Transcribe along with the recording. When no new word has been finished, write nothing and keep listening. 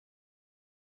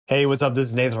Hey, what's up? This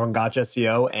is Nathan from Gotcha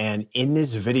SEO, and in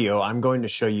this video, I'm going to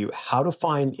show you how to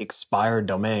find expired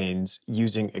domains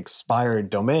using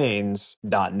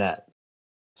expireddomains.net.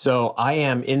 So I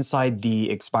am inside the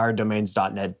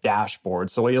expireddomains.net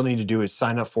dashboard. So what you'll need to do is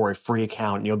sign up for a free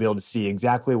account, and you'll be able to see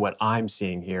exactly what I'm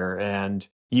seeing here. And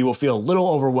you will feel a little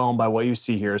overwhelmed by what you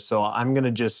see here. So I'm going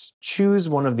to just choose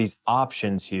one of these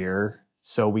options here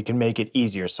so we can make it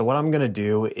easier. So what I'm going to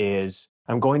do is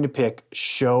I'm going to pick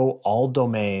show all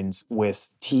domains with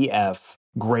TF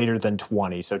greater than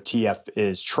 20. So TF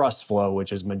is trust flow,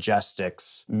 which is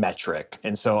Majestic's metric.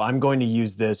 And so I'm going to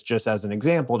use this just as an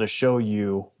example to show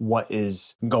you what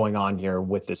is going on here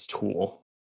with this tool.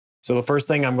 So the first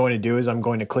thing I'm going to do is I'm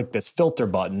going to click this filter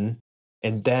button,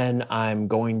 and then I'm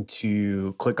going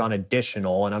to click on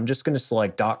additional, and I'm just going to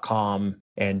select .com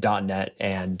and .net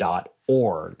and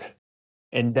 .org.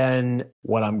 And then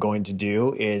what I'm going to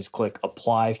do is click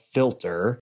apply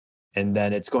filter, and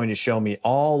then it's going to show me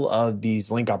all of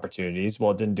these link opportunities.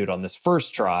 Well, it didn't do it on this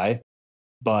first try,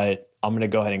 but I'm going to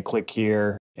go ahead and click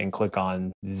here and click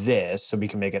on this so we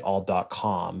can make it all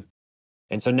 .com.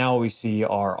 And so now what we see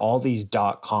are all these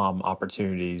 .com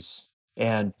opportunities.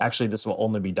 And actually, this will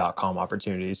only be .com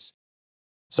opportunities.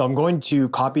 So I'm going to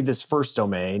copy this first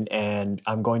domain and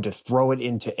I'm going to throw it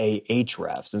into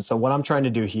Ahrefs. And so what I'm trying to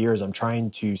do here is I'm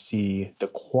trying to see the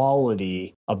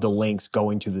quality of the links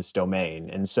going to this domain.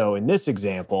 And so in this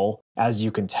example, as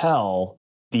you can tell,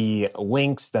 the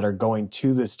links that are going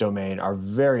to this domain are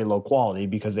very low quality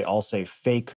because they all say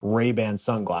fake Ray-Ban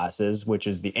sunglasses, which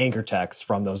is the anchor text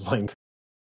from those links.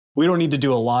 We don't need to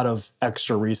do a lot of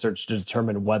extra research to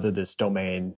determine whether this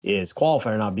domain is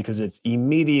qualified or not, because it's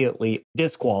immediately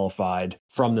disqualified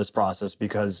from this process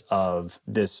because of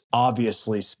this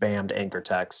obviously spammed anchor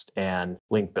text and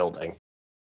link building.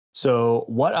 So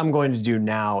what I'm going to do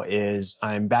now is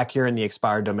I'm back here in the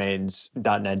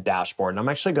expireddomains.net dashboard, and I'm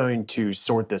actually going to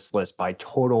sort this list by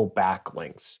total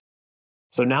backlinks.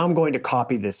 So now I'm going to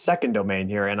copy this second domain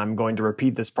here, and I'm going to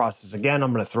repeat this process again.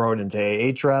 I'm going to throw it into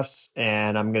Ahrefs,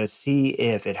 and I'm going to see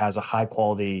if it has a high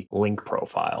quality link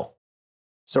profile.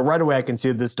 So right away, I can see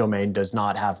that this domain does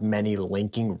not have many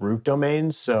linking root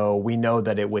domains. So we know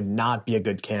that it would not be a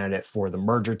good candidate for the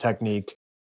merger technique.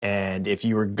 And if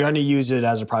you were going to use it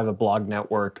as a private blog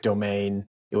network domain,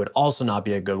 it would also not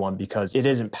be a good one because it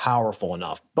isn't powerful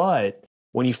enough. But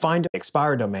when you find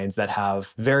expired domains that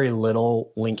have very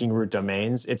little linking root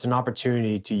domains, it's an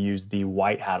opportunity to use the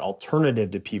white hat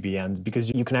alternative to PBNs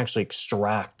because you can actually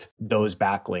extract those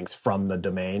backlinks from the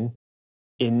domain.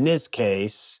 In this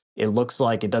case, it looks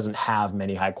like it doesn't have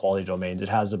many high quality domains. It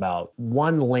has about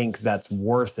one link that's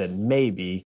worth it,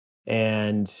 maybe.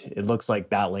 And it looks like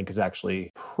that link is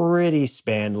actually pretty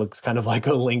spammed. It looks kind of like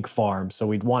a link farm. So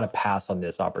we'd want to pass on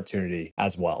this opportunity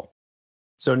as well.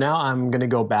 So now I'm going to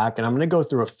go back and I'm going to go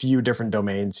through a few different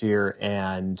domains here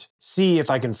and see if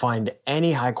I can find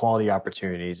any high quality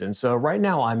opportunities. And so right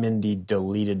now I'm in the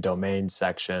deleted domains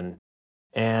section,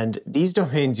 and these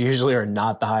domains usually are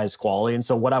not the highest quality. And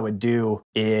so what I would do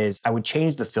is I would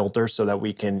change the filter so that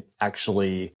we can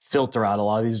actually filter out a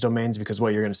lot of these domains, because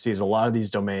what you're going to see is a lot of these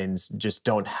domains just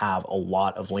don't have a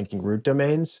lot of linking root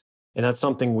domains. And that's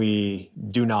something we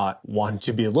do not want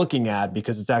to be looking at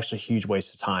because it's actually a huge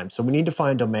waste of time. So we need to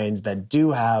find domains that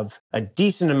do have a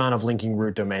decent amount of linking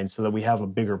root domains so that we have a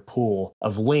bigger pool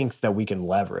of links that we can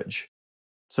leverage.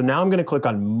 So now I'm going to click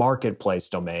on marketplace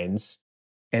domains,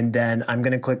 and then I'm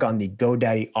going to click on the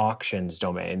GoDaddy auctions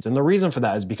domains. And the reason for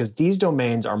that is because these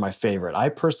domains are my favorite. I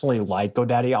personally like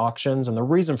GoDaddy auctions. And the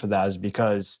reason for that is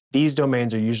because these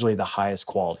domains are usually the highest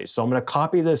quality. So I'm going to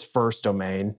copy this first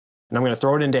domain, and I'm going to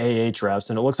throw it into Ahrefs,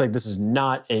 and it looks like this is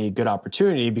not a good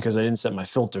opportunity because I didn't set my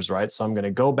filters right. So I'm going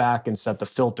to go back and set the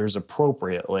filters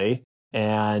appropriately.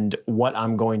 And what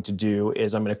I'm going to do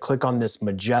is I'm going to click on this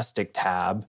Majestic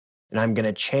tab, and I'm going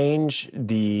to change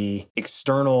the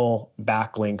external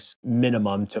backlinks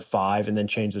minimum to 5, and then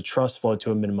change the trust flow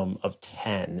to a minimum of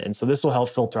 10. And so this will help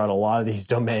filter out a lot of these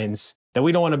domains that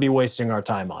we don't want to be wasting our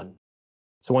time on.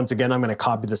 So once again, I'm going to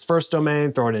copy this first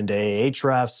domain, throw it into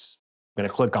Ahrefs. I'm going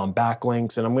to click on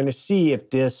backlinks, and I'm going to see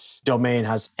if this domain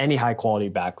has any high quality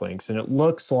backlinks. And it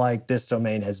looks like this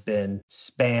domain has been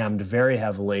spammed very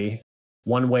heavily.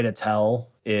 One way to tell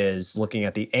is looking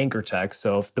at the anchor text.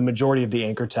 So if the majority of the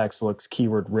anchor text looks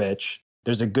keyword rich,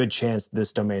 there's a good chance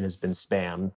this domain has been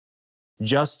spammed.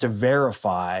 Just to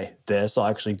verify this, I'll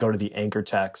actually go to the anchor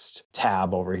text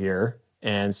tab over here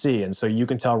and see. And so you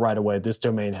can tell right away this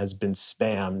domain has been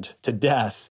spammed to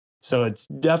death. So it's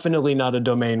definitely not a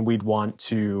domain we'd want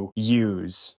to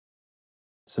use.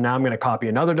 So now I'm going to copy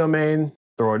another domain,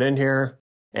 throw it in here,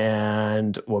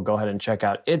 and we'll go ahead and check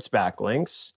out its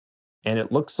backlinks. And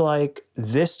it looks like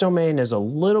this domain is a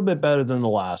little bit better than the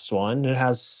last one. It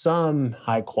has some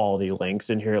high quality links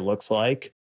in here, it looks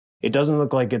like. It doesn't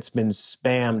look like it's been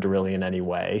spammed really in any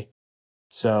way.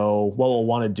 So what we'll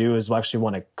want to do is we'll actually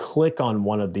want to click on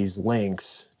one of these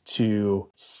links to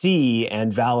see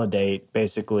and validate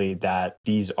basically that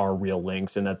these are real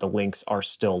links and that the links are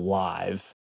still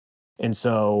live. And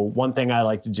so one thing I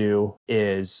like to do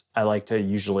is I like to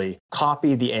usually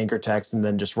copy the anchor text and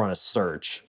then just run a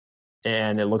search.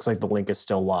 And it looks like the link is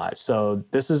still live. So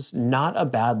this is not a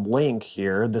bad link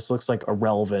here. This looks like a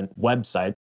relevant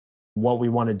website. What we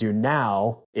want to do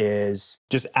now is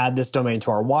just add this domain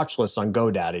to our watch list on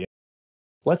GoDaddy.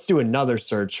 Let's do another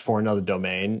search for another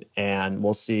domain and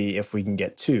we'll see if we can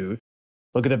get two.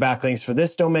 Look at the backlinks for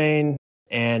this domain.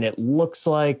 And it looks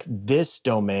like this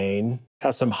domain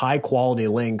has some high quality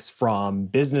links from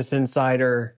Business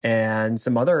Insider and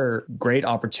some other great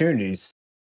opportunities.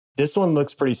 This one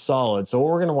looks pretty solid. So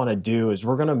what we're going to want to do is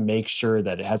we're going to make sure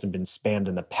that it hasn't been spammed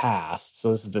in the past.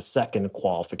 So this is the second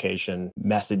qualification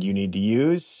method you need to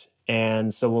use.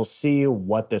 And so we'll see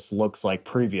what this looks like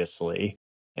previously.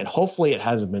 And hopefully it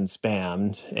hasn't been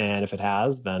spammed. And if it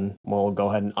has, then we'll go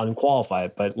ahead and unqualify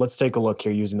it. But let's take a look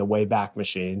here using the Wayback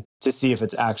Machine to see if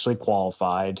it's actually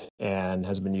qualified and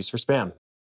has been used for spam.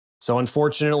 So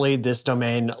unfortunately, this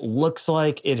domain looks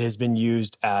like it has been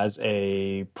used as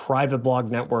a private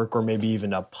blog network or maybe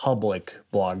even a public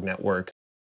blog network.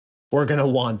 We're going to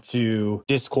want to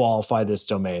disqualify this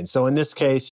domain. So in this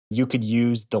case, you could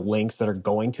use the links that are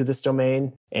going to this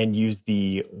domain and use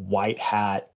the white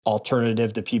hat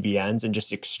alternative to PBNs and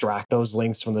just extract those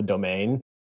links from the domain.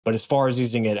 But as far as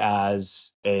using it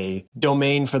as a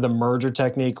domain for the merger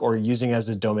technique or using it as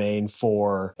a domain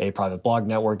for a private blog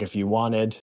network if you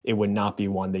wanted, it would not be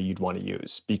one that you'd want to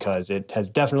use because it has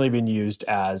definitely been used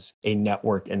as a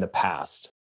network in the past.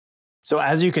 So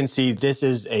as you can see, this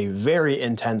is a very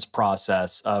intense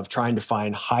process of trying to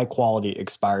find high quality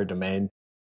expired domain.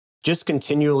 Just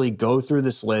continually go through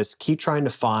this list, keep trying to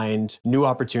find new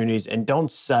opportunities, and don't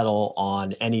settle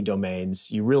on any domains.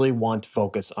 You really want to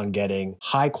focus on getting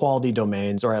high quality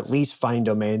domains, or at least finding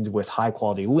domains with high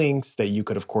quality links that you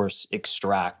could, of course,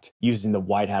 extract using the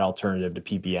white hat alternative to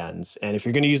PBNs. And if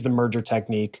you're going to use the merger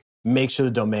technique, make sure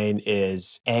the domain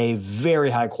is a very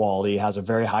high quality, has a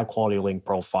very high quality link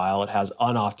profile, it has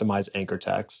unoptimized anchor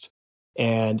text,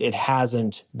 and it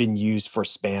hasn't been used for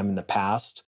spam in the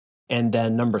past. And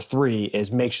then number 3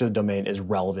 is make sure the domain is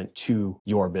relevant to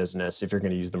your business if you're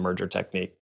going to use the merger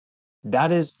technique.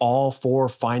 That is all for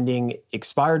finding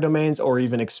expired domains or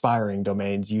even expiring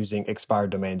domains using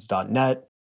expireddomains.net.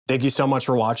 Thank you so much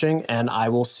for watching, and I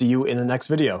will see you in the next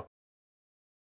video.